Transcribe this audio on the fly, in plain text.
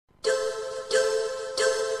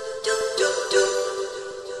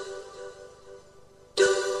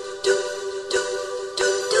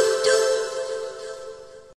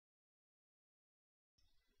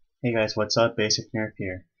Hey guys, what's up? Basic Nerf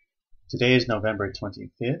here. Today is November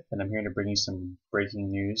 25th, and I'm here to bring you some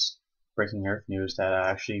breaking Nerf news that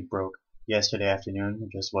actually broke yesterday afternoon.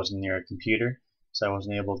 It just wasn't near a computer, so I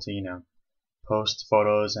wasn't able to, post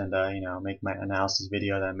photos and, make my analysis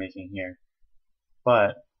video that I'm making here.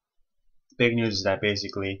 But big news is that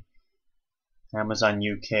basically Amazon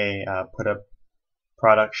UK put up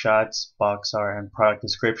product shots, box art, and product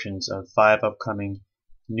descriptions of 5 upcoming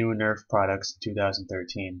new Nerf products in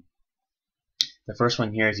 2013. The first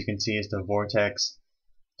one here, as you can see, is the Vortex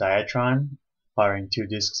Diatron, firing 2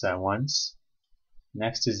 discs at once.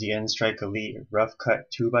 Next is the N-Strike Elite Rough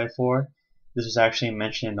Cut 2x4. This was actually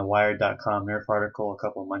mentioned in the Wired.com Nerf article a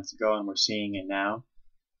couple of months ago, and we're seeing it now.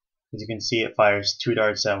 As you can see, it fires 2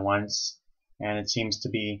 darts at once, and it seems to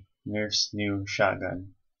be Nerf's new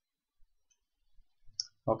shotgun.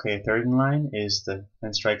 Okay, third in line is the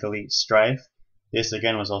N-Strike Elite Strife. This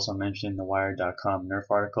again was also mentioned in the Wired.com Nerf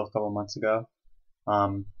article a couple of months ago.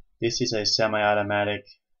 This is a semi-automatic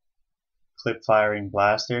clip-firing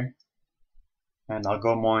blaster, and I'll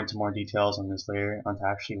go into more details on this later, on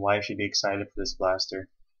actually why you should be excited for this blaster.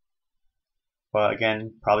 But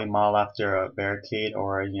again, probably model after a barricade,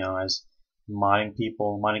 or as modding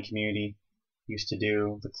community used to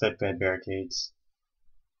do, the clip bed barricades.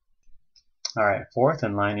 Alright, fourth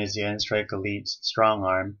in line is the N-Strike Elite Strong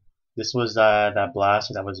Arm. This was that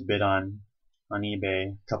blaster that was bid on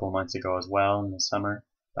eBay a couple months ago as well, in the summer,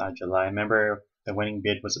 about July. I remember the winning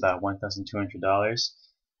bid was about $1,200.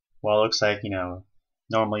 Well, it looks like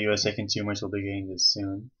normal USA consumers will be getting this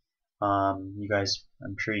soon. I'm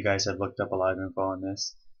sure you guys have looked up a lot of info on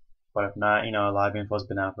this, but if not, a lot of info has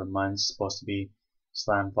been out for months. It's supposed to be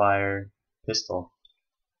slam fire pistol.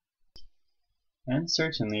 And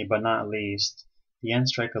certainly, but not least, the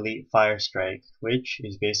N-Strike Elite Fire Strike, which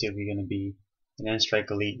is basically going to be an N-Strike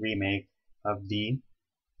Elite remake of the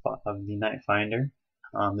Night Finder.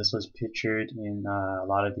 This was pictured in a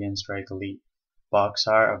lot of the N-Strike Elite box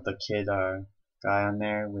art of the kid guy on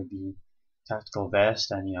there with the tactical vest,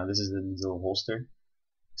 and this is in his little holster.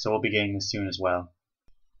 So we'll be getting this soon as well.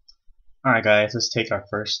 Alright guys, let's take our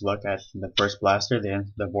first look at the first blaster,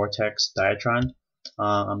 the Vortex Diatron.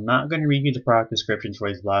 I'm not going to read you the product descriptions for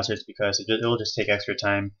these blasters because it'll just take extra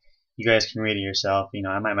time. You guys can read it yourself.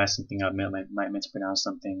 I might mess something up, might mispronounce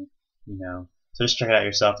something, So just check it out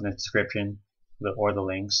yourself in the description or the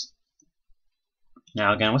links.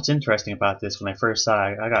 Now again, what's interesting about this, when I first saw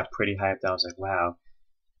it, I got pretty hyped. I was like, wow,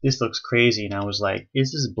 this looks crazy. And I was like,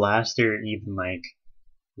 is this blaster even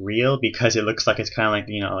real? Because it looks like it's kind of like,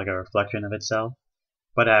 like a reflection of itself.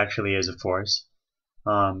 But it actually is, of course.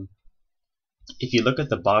 If you look at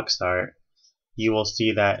the box art, you will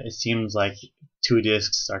see that it seems like 2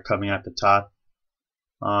 discs are coming at the top.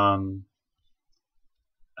 I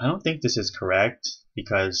don't think this is correct,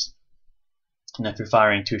 because if you're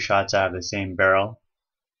firing 2 shots out of the same barrel,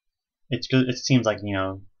 it seems like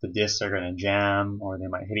the discs are going to jam, or they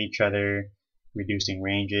might hit each other, reducing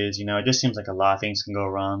ranges. It just seems like a lot of things can go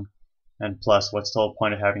wrong. And plus, what's the whole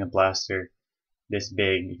point of having a blaster this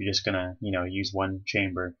big if you're just gonna use one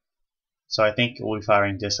chamber? So I think we'll be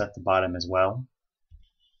firing discs at the bottom as well.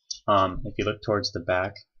 If you look towards the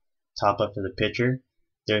back, top left of the picture,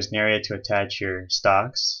 there's an area to attach your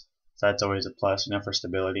stocks, so that's always a plus, for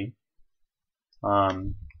stability.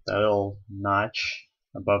 The little notch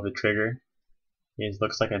above the trigger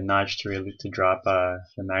looks like a notch to drop the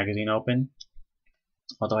magazine open.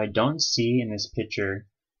 Although I don't see in this picture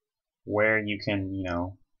where you can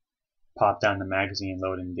pop down the magazine and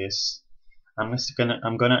load in discs.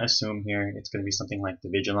 I'm gonna assume here it's gonna be something like the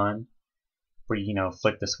Vigilon, where you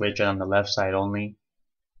flick the switch and on the left side only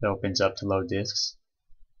it opens up to load discs.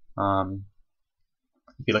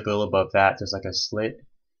 If you look a little above that, there's like a slit.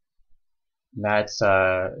 That's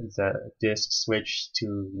the disc switch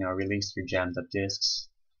to release your jammed up discs.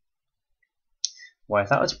 What I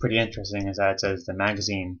thought was pretty interesting is that it says the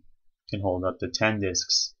magazine can hold up to 10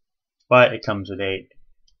 discs, but it comes with 8.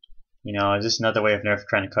 Is this another way of Nerf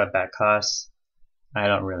trying to cut back costs? I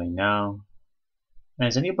don't really know. And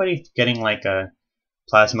is anybody getting like a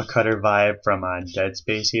plasma cutter vibe from Dead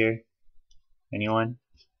Space here? Anyone?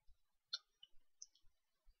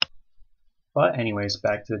 But anyways,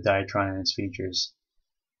 back to the Diatron and its features.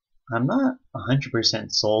 I'm not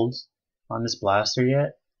 100% sold on this blaster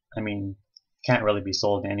yet. I mean, can't really be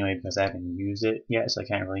sold anyway because I haven't used it yet, so I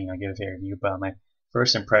can't really give it a review. But my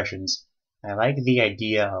first impressions, I like the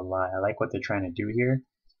idea a lot. I like what they're trying to do here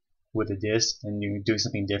with the disc, and you do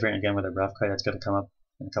something different again with a rough cut that's going to come up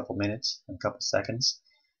in a couple minutes, in a couple seconds.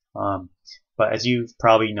 But as you've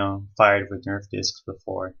probably fired with Nerf discs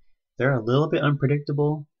before, they're a little bit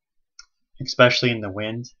unpredictable, especially in the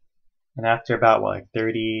wind. And after about what, like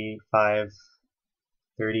 35,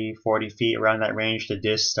 30, 40 feet around that range, the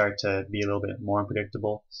discs start to be a little bit more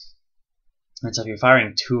unpredictable. And so if you're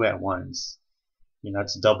firing two at once,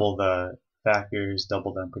 it's double the factors,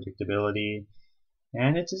 double the unpredictability,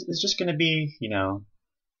 and it's just going to be,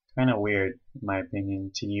 kind of weird, in my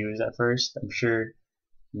opinion, to use at first. I'm sure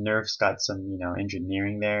Nerf's got some,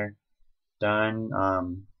 engineering there done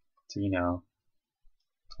to, to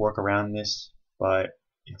work around this. But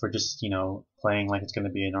if we're just, playing like it's going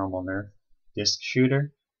to be a normal Nerf disc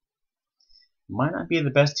shooter, it might not be the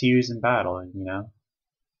best to use in battle,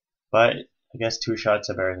 But I guess two shots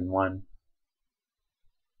are better than one.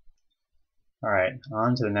 Alright,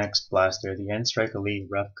 on to the next blaster, the N-Strike Elite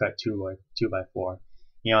Rough Cut 2x4.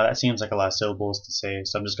 That seems like a lot of syllables to say,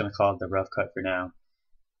 so I'm just going to call it the Rough Cut for now.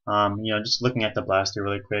 Just looking at the blaster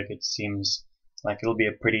really quick, it seems like it'll be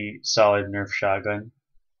a pretty solid Nerf shotgun.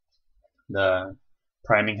 The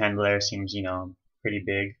priming handle there seems, pretty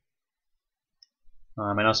big.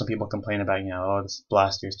 I know some people complain about, oh, this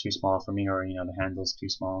blaster is too small for me, or, the handle's too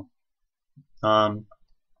small.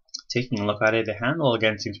 Taking a look at it, the handle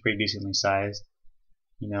again seems pretty decently sized.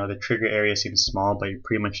 The trigger area seems small, but you're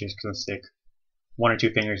pretty much just going to stick one or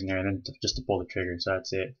two fingers in there and then just to pull the trigger, so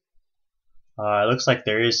that's it. It looks like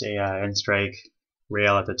there is a N-Strike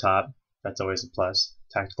rail at the top. That's always a plus.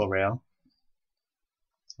 Tactical rail.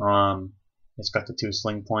 It's got the two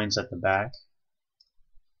sling points at the back,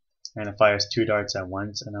 and it fires two darts at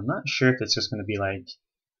once. And I'm not sure if it's just going to be like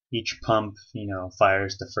each pump,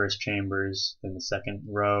 fires the first chambers, then the second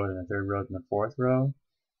row, then the third row, then the fourth row,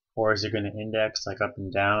 or is it going to index like up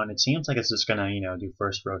and down? It seems like it's just going to, do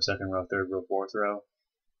first row, second row, third row, fourth row.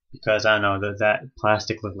 Because I don't know, that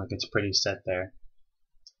plastic looks like it's pretty set there.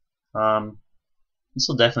 This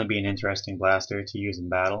will definitely be an interesting blaster to use in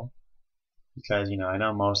battle, because I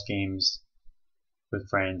know most games with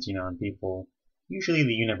friends, and people, usually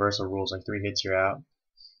the universal rules like 3 hits you're out.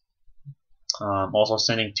 Also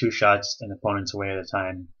sending 2 shots an opponent's way at a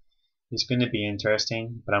time is going to be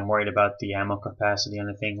interesting, but I'm worried about the ammo capacity on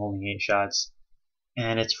the thing, only 8 shots,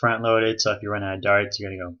 and it's front loaded, so if you run out of darts,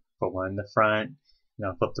 you're gonna go put one in the front.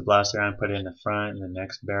 Flip the blaster around, put it in the front, and the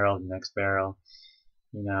next barrel, the next barrel.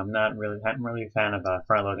 I'm not really a fan of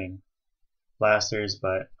front-loading blasters,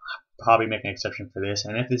 but I'll probably make an exception for this.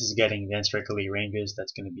 And if this is getting the N-Strike Elite ranges,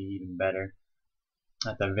 that's going to be even better.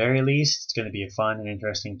 At the very least, it's going to be a fun and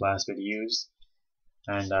interesting blaster to use,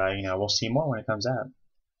 and we'll see more when it comes out.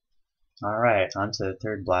 All right, on to the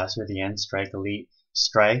third blaster, the N-Strike Elite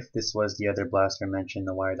Strife. This was the other blaster mentioned in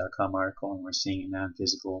the Wire.com article, and we're seeing it now in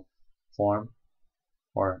physical form.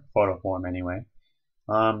 Or photo form anyway.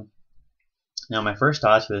 Now my first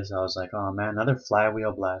thoughts for this, I was like, oh man, another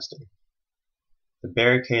flywheel blaster. The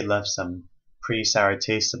Barricade left some pretty sour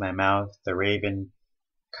taste in my mouth. The Raven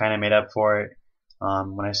kind of made up for it.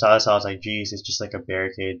 When I saw this, I was like, geez, it's just like a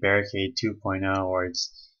Barricade 2.0, or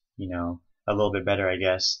it's, a little bit better, I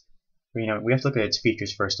guess. But, we have to look at its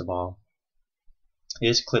features first of all. It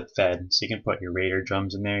is clip fed, so you can put your Raider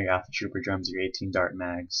drums in there, your Alpha Trooper drums, your 18 dart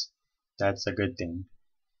mags. That's a good thing.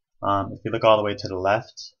 If you look all the way to the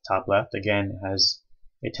left, top left, again, it has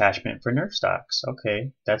attachment for Nerf stocks.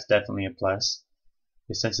 Okay, that's definitely a plus.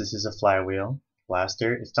 But since this is a flywheel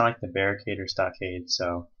blaster, it's not like the Barricade or Stockade,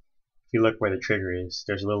 so if you look where the trigger is,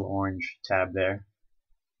 there's a little orange tab there.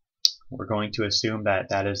 We're going to assume that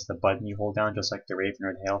that is the button you hold down, just like the Raven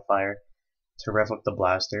or the Hailfire, to rev up the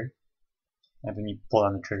blaster, and then you pull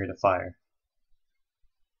on the trigger to fire.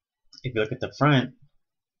 If you look at the front,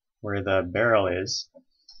 where the barrel is,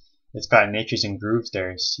 it's got niches and grooves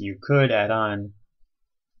there, so you could add on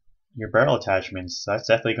your barrel attachments. So that's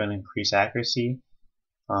definitely going to increase accuracy.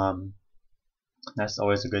 That's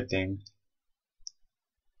always a good thing.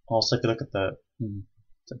 Also, if you look at the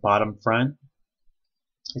bottom front,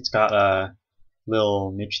 it's got a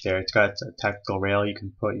little niche there. It's got a tactical rail. You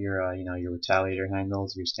can put your, your retaliator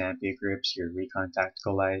handles, your Stampede grips, your recon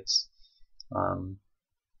tactical lights.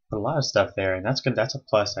 Put a lot of stuff there, and that's good. That's a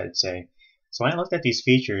plus, I'd say. So when I looked at these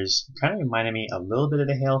features, it kind of reminded me a little bit of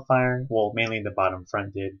the Hailfire. Well, mainly the bottom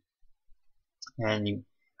front did. And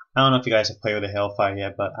I don't know if you guys have played with the Hailfire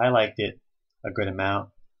yet, but I liked it a good amount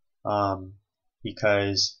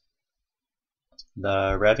because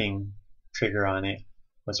the revving trigger on it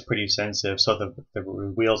was pretty sensitive, so the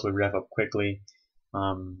wheels would rev up quickly.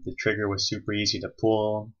 The trigger was super easy to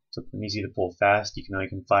pull, easy to pull fast. You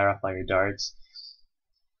can fire off all your darts.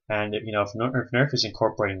 And if Nerf is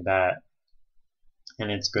incorporating that and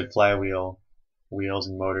its good flywheel wheels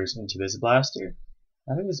and motors into this blaster,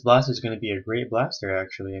 I think this blaster is going to be a great blaster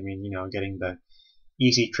actually. I mean, getting the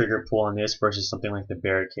easy trigger pull on this versus something like the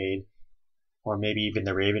Barricade. or maybe even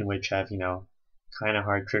the Raven, which have, you know, kind of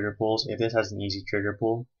hard trigger pulls. If this has an easy trigger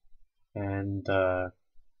pull and the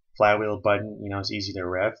flywheel button, you know, is easy to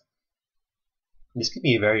rev, this could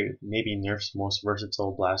be maybe Nerf's most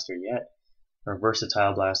versatile blaster yet, or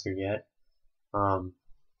versatile blaster yet.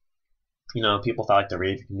 You know, people thought like the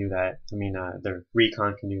Raven can do that. I mean, the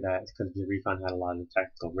Recon can do that because the Recon had a lot of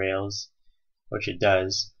tactical rails, which it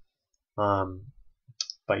does.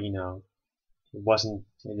 But you know, it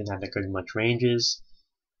didn't have that good much ranges.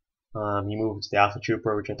 You move to the Alpha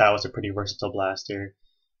Trooper, which I thought was a pretty versatile blaster.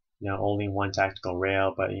 You know, only one tactical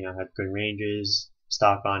rail, but you know, had good ranges,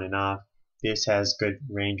 stock on and off. This has good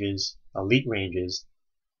ranges, elite ranges.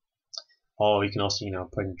 Oh, you can also, you know,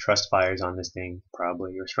 put in trust fires on this thing,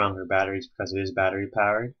 probably, or stronger batteries because it is battery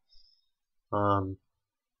powered. I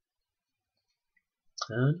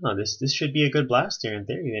don't know. This should be a good blaster in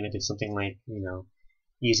theory. Then if it's something like, you know,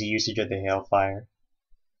 easy usage of the hailfire.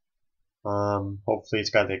 Hopefully it's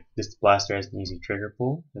got this blaster has an easy trigger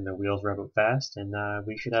pull and the wheels rev up fast, and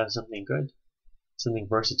we should have something good, something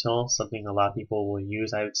versatile, something a lot of people will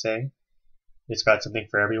use. I would say it's got something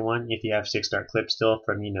for everyone. If you have 6-dart clip still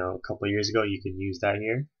from, you know, a couple of years ago, you can use that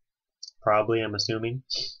here. Probably, I'm assuming.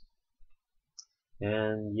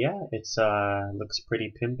 And yeah, it's looks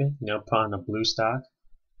pretty pimpin'. You know, put on a blue stock,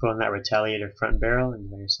 put on that retaliator front barrel, and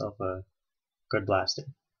you have yourself a good blaster.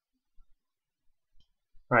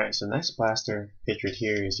 Alright, so the next blaster pictured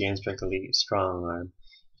here is the N-Strike Elite Strong Arm.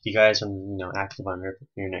 If you guys are, you know, active on the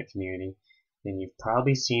internet community, then you've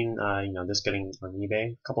probably seen you know, this getting on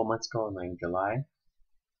eBay a couple months ago in like July.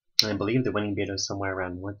 And I believe the winning bid was somewhere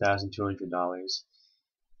around $1,200.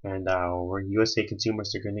 And where USA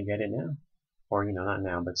consumers are going to get it now. Or, you know, not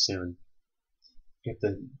now, but soon. If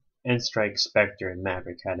the N-Strike Spectre and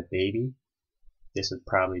Maverick had a baby, this would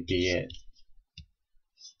probably be it.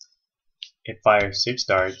 It fires 6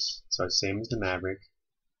 darts, so it's same as the Maverick.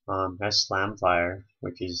 Has slam fire,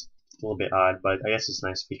 which is a little bit odd, but I guess it's a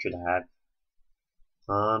nice feature to have.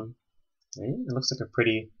 It looks like a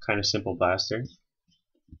pretty kind of simple blaster.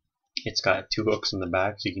 It's got 2 hooks in the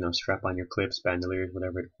back, so you can, you know, strap on your clips, bandoliers,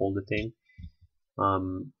 whatever to hold the thing.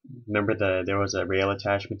 Remember there was a rail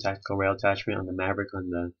attachment, tactical rail attachment on the Maverick on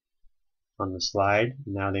the slide.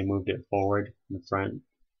 Now they moved it forward in the front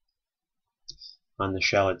on the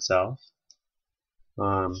shell itself.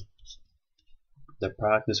 The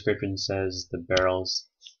product description says the barrels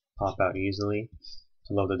pop out easily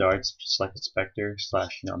to load the darts, just like the Spectre / you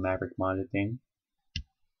know, Maverick modded thing.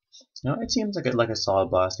 You know, it seems like a solid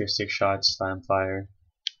blaster. 6 shots, slam fire.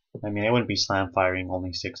 I mean, I wouldn't be slam firing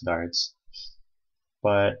only 6 darts,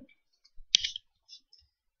 but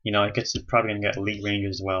you know, it's probably gonna get elite range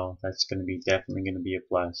as well. That's definitely gonna be a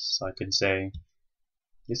plus. So I could say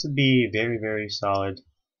this would be very solid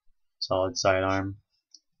sidearm.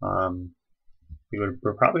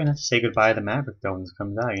 We're probably gonna have to say goodbye to the Maverick though when this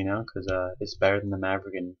comes out, you know, because it's better than the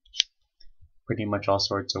Maverick in pretty much all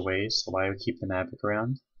sorts of ways. So why would keep the Maverick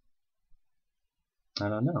around? I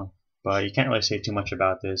don't know, but you can't really say too much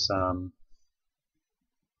about this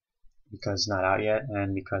because it's not out yet,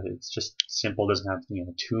 and because it's just simple, doesn't have, you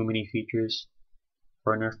know, too many features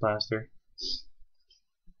for a Nerf blaster.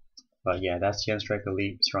 But yeah, that's the N-Strike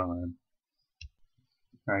Elite Strong Arm.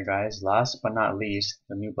 Alright guys, last but not least,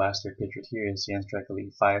 the new blaster pictured here is the N-Strike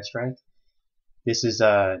Elite Fire Strike. This is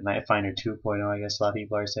a Night Finder 2.0, I guess a lot of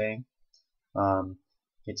people are saying.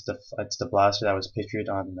 It's the blaster that was pictured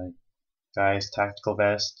on the guy's tactical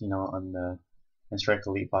vest, you know, on the N-Strike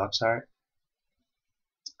Elite box art.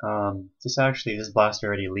 This blaster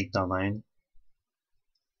already leaked online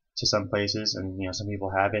to some places, and you know, some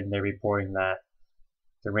people have it, and they're reporting that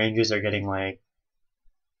the ranges are getting like,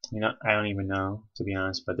 you know, I don't even know, to be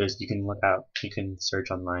honest, but you can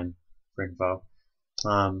search online for info.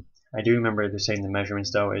 I do remember they're saying the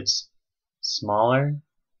measurements though, it's smaller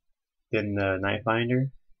than the Night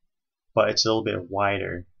Finder, but it's a little bit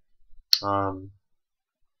wider.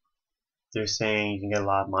 They're saying you can get a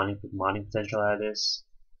lot of modding potential out of this.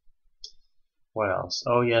 What else?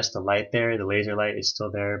 Oh yes, the light there, the laser light is still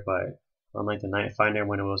there, but unlike the Night Finder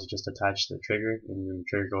when it was just attached to the trigger, and when the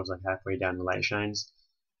trigger goes like halfway down, the light shines.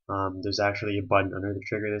 There's actually a button under the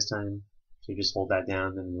trigger this time, so you just hold that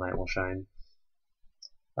down and the light will shine.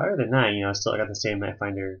 Other than that, you know, it's still got the same Night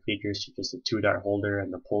Finder features, just a 2-dart holder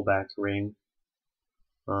and the pullback ring.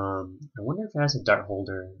 I wonder if it has a dart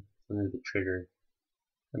holder under the trigger.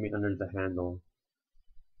 I mean, under the handle.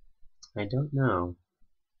 I don't know,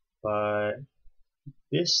 but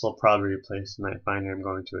this will probably replace the Night Finder, I'm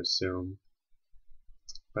going to assume.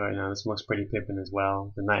 But you know, this looks pretty pimpin' as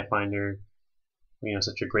well. The Night Finder, you know,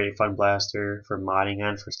 such a great fun blaster for modding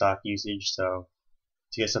and for stock usage, so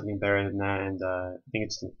to get something better than that, and I think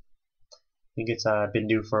it's been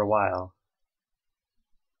due for a while.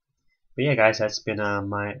 But yeah, guys, that's been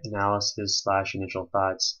my analysis slash initial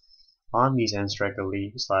thoughts on these N-Strike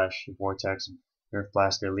Elite slash Vortex Nerf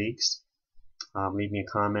Blaster leaks. Leave me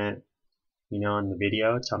a comment, in the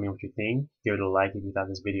video. Tell me what you think. Give it a like if you thought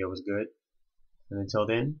this video was good. And until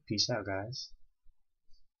then, peace out, guys.